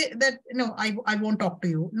say that, I won't talk to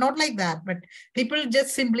you. Not like that, but people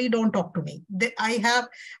just simply don't talk to me. I have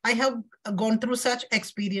gone through such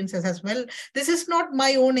experiences as well. This is not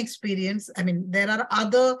my own experience. There are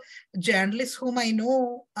other journalists whom I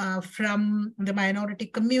know from the minority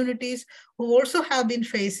communities who also have been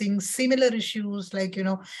facing similar issues, like,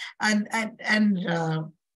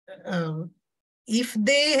 if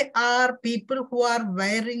they are people who are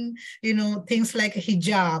wearing, things like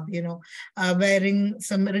hijab, wearing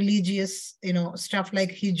some religious, stuff like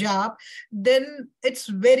hijab, then it's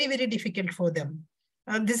very, very difficult for them.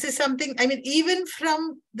 This is something, even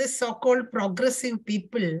from the so-called progressive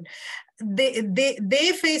people,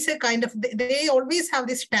 they face a kind of, they always have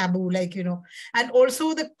this taboo, like, and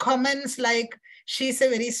also the comments like, she's a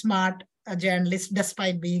very smart journalist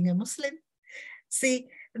despite being a Muslim. See,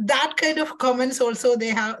 that kind of comments also they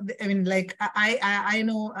have. I mean, like I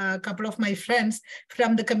know a couple of my friends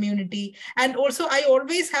from the community, and also I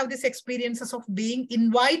always have these experiences of being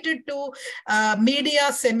invited to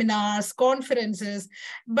media seminars, conferences,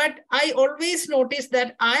 but I always notice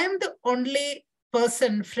that I am the only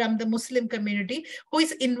person from the Muslim community who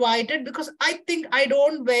is invited, because I think I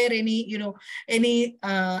don't wear any, any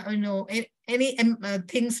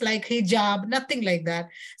things like hijab, nothing like that.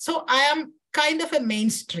 So I am kind of a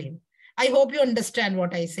mainstream. I hope you understand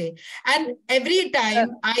what I say. And every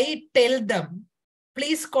time I tell them,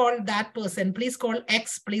 please call that person, please call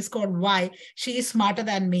X, please call Y. She is smarter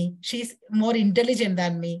than me. She's more intelligent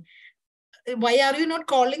than me. Why are you not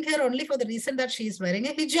calling her only for the reason that she is wearing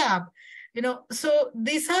a hijab? So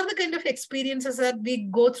these are the kind of experiences that we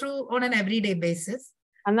go through on an everyday basis.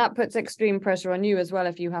 And that puts extreme pressure on you as well,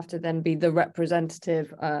 if you have to then be the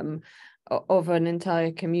representative of an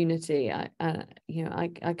entire community. I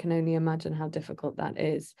can only imagine how difficult that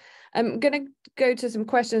is. I'm going to go to some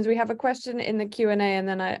questions. We have a question in the Q&A, and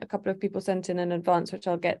then a couple of people sent in advance, which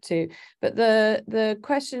I'll get to. But the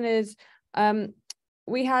question is,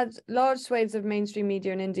 we had large swathes of mainstream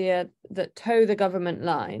media in India that toe the government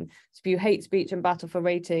line, spew hate speech and battle for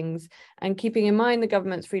ratings. And keeping in mind the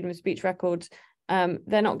government's freedom of speech records,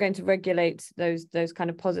 they're not going to regulate those kind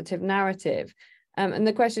of positive narrative. And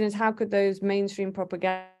the question is, how could those mainstream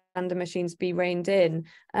propaganda machines be reined in?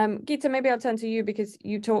 Geeta, maybe I'll turn to you, because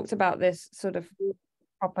you talked about this sort of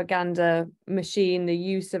propaganda machine, the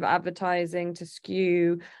use of advertising to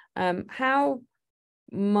skew. How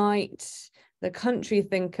might the country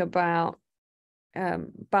think about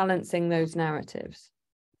balancing those narratives?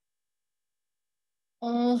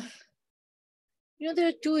 There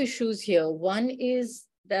are two issues here. One is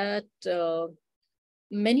that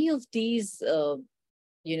many of these,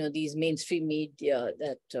 these mainstream media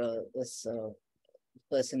that this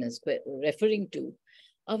person is referring to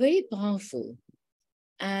are very powerful.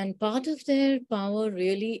 And part of their power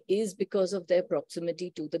really is because of their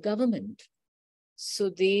proximity to the government.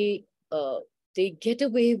 So they literally get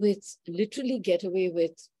away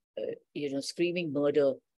with, screaming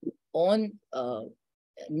murder on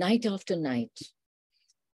night after night.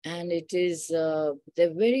 And it is, there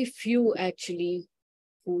are very few actually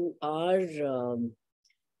who are,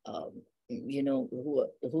 who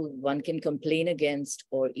one can complain against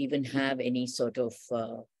or even have any sort of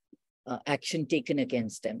action taken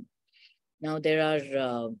against them. Now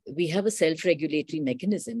we have a self-regulatory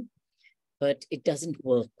mechanism, but it doesn't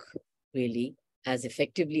work really as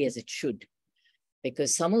effectively as it should,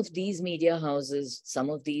 because some of these media houses, some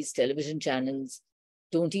of these television channels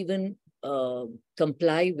don't even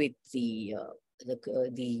comply with the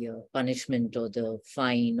punishment or the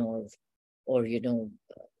fine or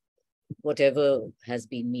whatever has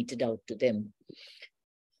been meted out to them.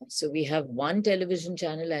 So we have one television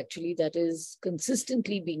channel actually that is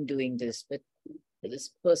consistently been doing this, but this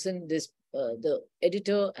person, the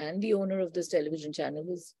editor and the owner of this television channel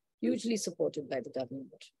is hugely supported by the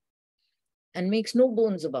government and makes no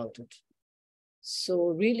bones about it. So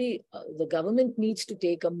really, the government needs to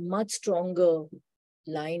take a much stronger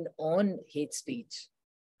line on hate speech,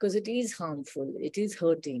 because it is harmful, it is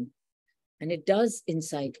hurting, and it does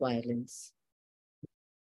incite violence.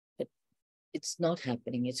 But it's not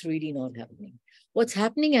happening. It's really not happening. What's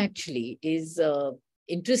happening actually is,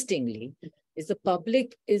 interestingly, is the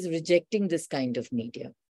public is rejecting this kind of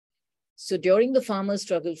media. So during the farmer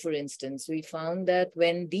struggle, for instance, we found that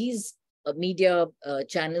when these media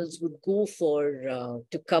channels would go for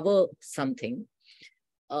to cover something,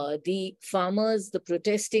 the farmers, the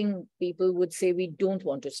protesting people would say, we don't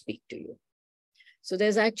want to speak to you. So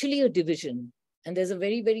there's actually a division, and there's a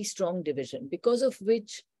very, very strong division, because of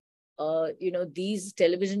which, these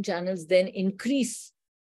television channels then increase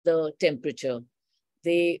the temperature.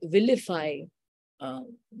 They vilify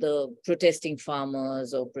the protesting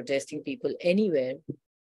farmers or protesting people anywhere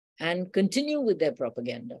and continue with their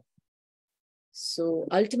propaganda. So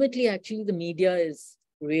ultimately, actually, the media is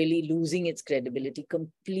really losing its credibility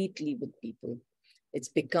completely with people. It's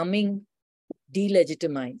becoming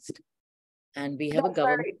delegitimized, and we have a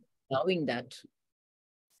government allowing that.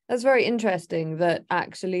 That's very interesting, that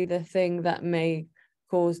actually the thing that may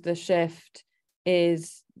cause the shift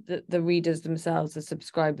is the readers themselves, the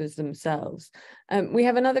subscribers themselves. We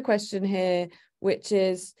have another question here, which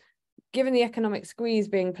is, given the economic squeeze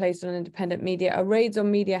being placed on independent media, are raids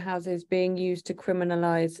on media houses being used to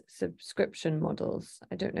criminalize subscription models?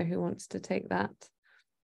 I don't know who wants to take that.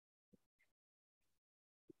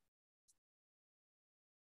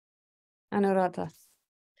 Anuradha.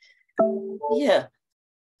 Yeah,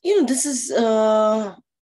 this is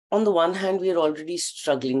on the one hand, we are already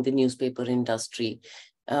struggling, the newspaper industry.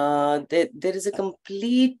 There is a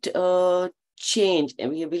complete change,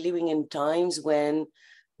 and we are living in times when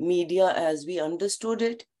media as we understood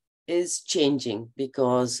it is changing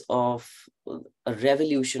because of a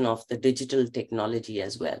revolution of the digital technology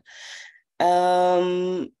as well.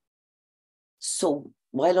 So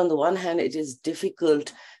while on the one hand, it is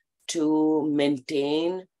difficult to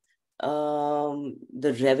maintain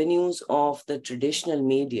the revenues of the traditional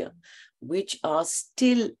media, which are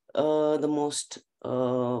still the most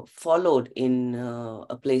followed in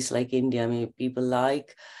a place like India. I mean, people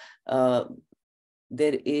like,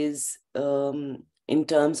 there is, in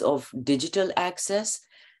terms of digital access,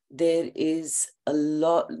 there are a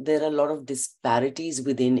lot of disparities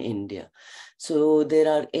within India. So there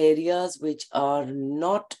are areas which are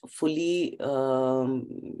not fully, there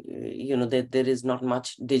is not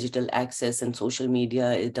much digital access and social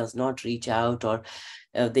media, it does not reach out, or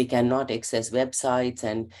they cannot access websites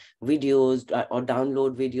and videos or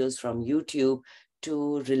download videos from YouTube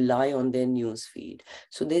to rely on their news feed.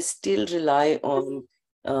 So they still rely on,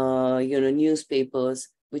 newspapers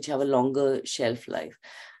which have a longer shelf life.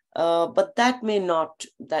 But that may not,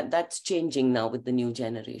 that's changing now with the new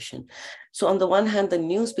generation. So on the one hand, the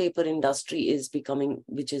newspaper industry is becoming,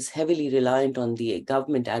 which is heavily reliant on the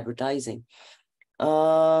government advertising.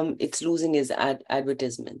 It's losing its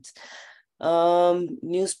advertisements.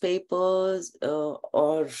 Newspapers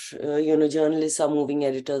or journalists are moving,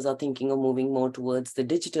 editors are thinking of moving more towards the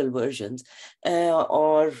digital versions,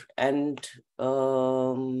 and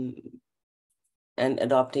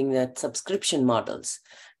adopting that subscription models,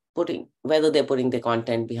 whether they're putting the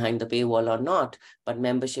content behind the paywall or not, but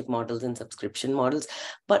membership models and subscription models.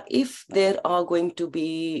 But if there are going to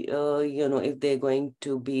be, if they're going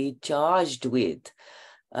to be charged with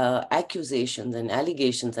accusations and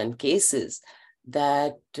allegations and cases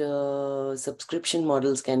that subscription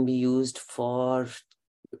models can be used for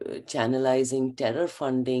channelizing terror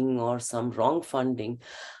funding or some wrong funding,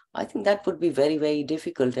 I think that would be very, very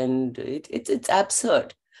difficult, and it's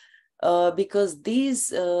absurd. Because these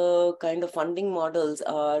kind of funding models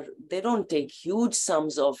they don't take huge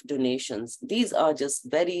sums of donations. These are just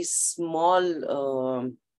very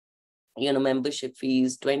small, membership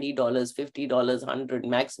fees, $20, $50, $100,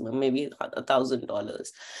 maximum, maybe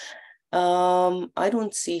 $1,000. I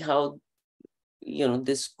don't see how,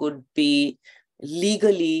 this could be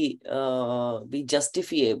legally be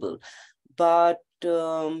justifiable. But,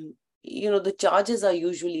 the charges are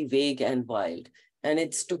usually vague and wild. And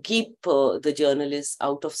it's to keep the journalists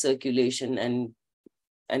out of circulation and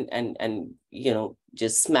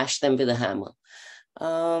just smash them with a hammer.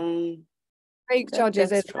 Fake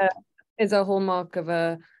charges is a hallmark of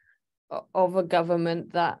a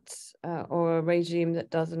government that or a regime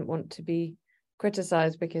that doesn't want to be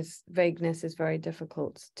criticized, because vagueness is very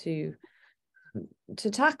difficult to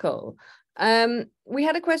tackle. We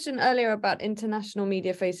had a question earlier about international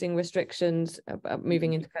media facing restrictions, about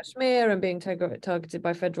moving into Kashmir and being targeted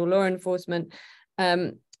by federal law enforcement.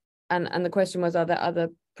 And the question was, are there other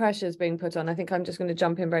pressures being put on? I think I'm just going to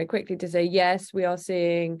jump in very quickly to say, yes, we are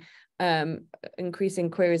seeing increasing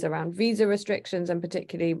queries around visa restrictions, and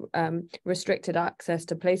particularly restricted access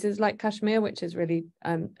to places like Kashmir, which is really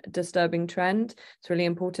a disturbing trend. It's really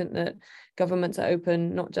important that governments are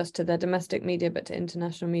open not just to their domestic media, but to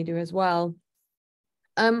international media as well.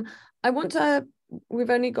 We've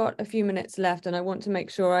only got a few minutes left, and I want to make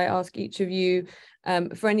sure I ask each of you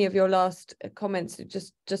for any of your last comments,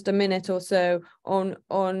 just a minute or so on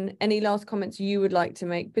any last comments you would like to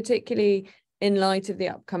make, particularly in light of the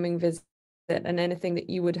upcoming visit, and anything that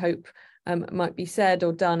you would hope might be said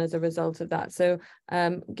or done as a result of that. So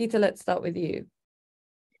Geeta, let's start with you.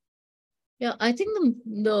 Yeah, I think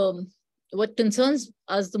what concerns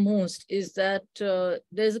us the most is that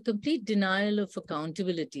there's a complete denial of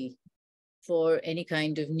accountability for any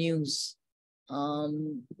kind of news.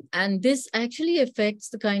 And this actually affects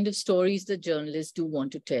the kind of stories that journalists do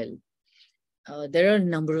want to tell. There are a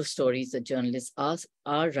number of stories that journalists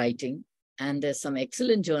are writing, and there's some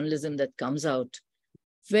excellent journalism that comes out,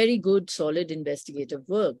 very good, solid investigative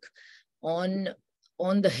work on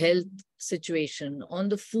the health situation, on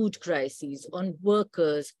the food crises, on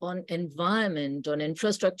workers, on environment, on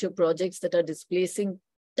infrastructure projects that are displacing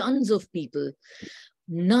tons of people.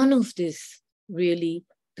 None of this really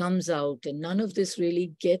comes out, and none of this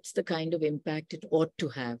really gets the kind of impact it ought to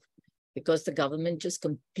have, because the government just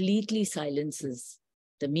completely silences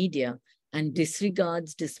the media and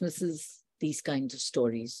dismisses these kinds of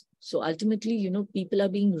stories. So ultimately, people are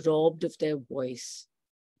being robbed of their voice.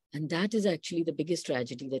 And that is actually the biggest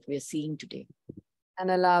tragedy that we're seeing today. And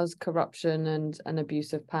allows corruption and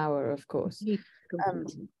abuse of power, of course.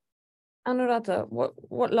 Anuradha,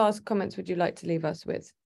 what last comments would you like to leave us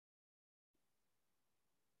with?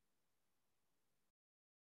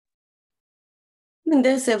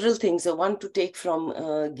 There are several things. One to take from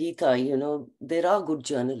Geeta, there are good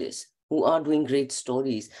journalists who are doing great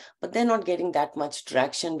stories, but they're not getting that much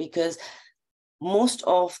traction because most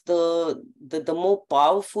of the more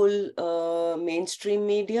powerful mainstream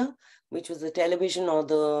media, which was the television or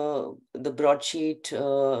the broadsheet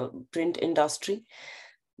print industry,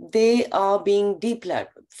 they are being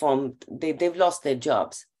deplatformed. They've lost their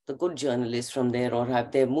jobs. The good journalists from there, or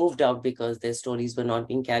they've moved out because their stories were not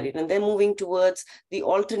being carried, and they're moving towards the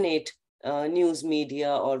alternate news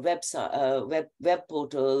media or web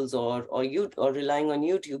portals or relying on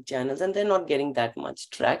YouTube channels, and they're not getting that much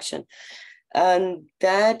traction. And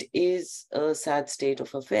that is a sad state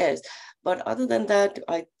of affairs. But other than that,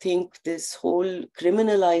 I think this whole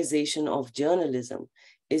criminalization of journalism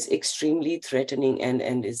is extremely threatening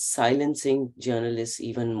and is silencing journalists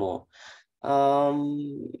even more. We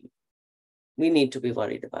need to be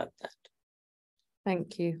worried about that.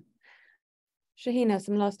 Thank you. Shahina,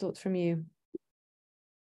 some last thoughts from you.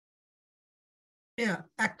 Yeah,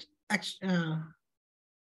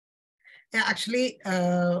 actually,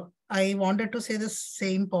 I wanted to say the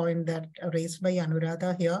same point that raised by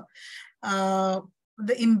Anuradha here.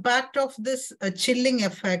 The impact of this chilling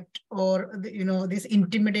effect or this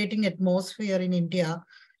intimidating atmosphere in India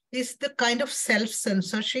is the kind of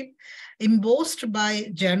self-censorship imposed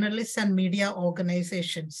by journalists and media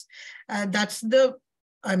organizations. That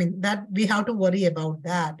we have to worry about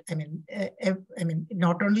that.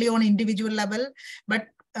 Not only on individual level, but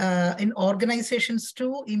in organizations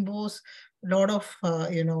too, impose a lot of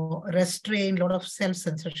restraint, a lot of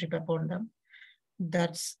self-censorship upon them.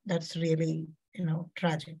 That's really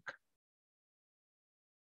tragic.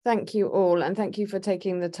 Thank you all, and thank you for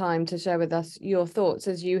taking the time to share with us your thoughts.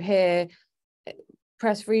 As you hear,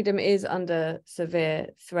 press freedom is under severe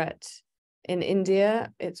threat in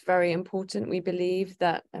India. It's very important, we believe,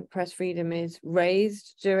 that press freedom is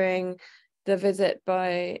raised during the visit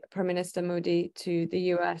by Prime Minister Modi to the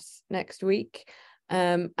US next week.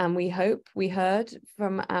 And we heard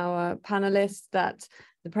from our panelists that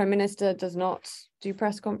the Prime Minister does not do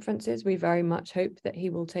press conferences. We very much hope that he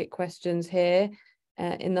will take questions here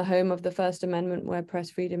in the home of the First Amendment, where press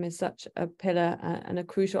freedom is such a pillar and a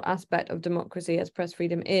crucial aspect of democracy, as press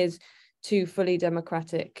freedom is to fully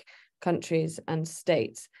democratic countries and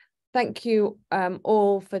states. Thank you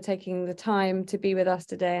all for taking the time to be with us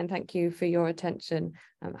today, and thank you for your attention.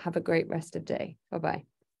 Have a great rest of day. Bye-bye.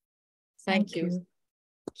 Thank you.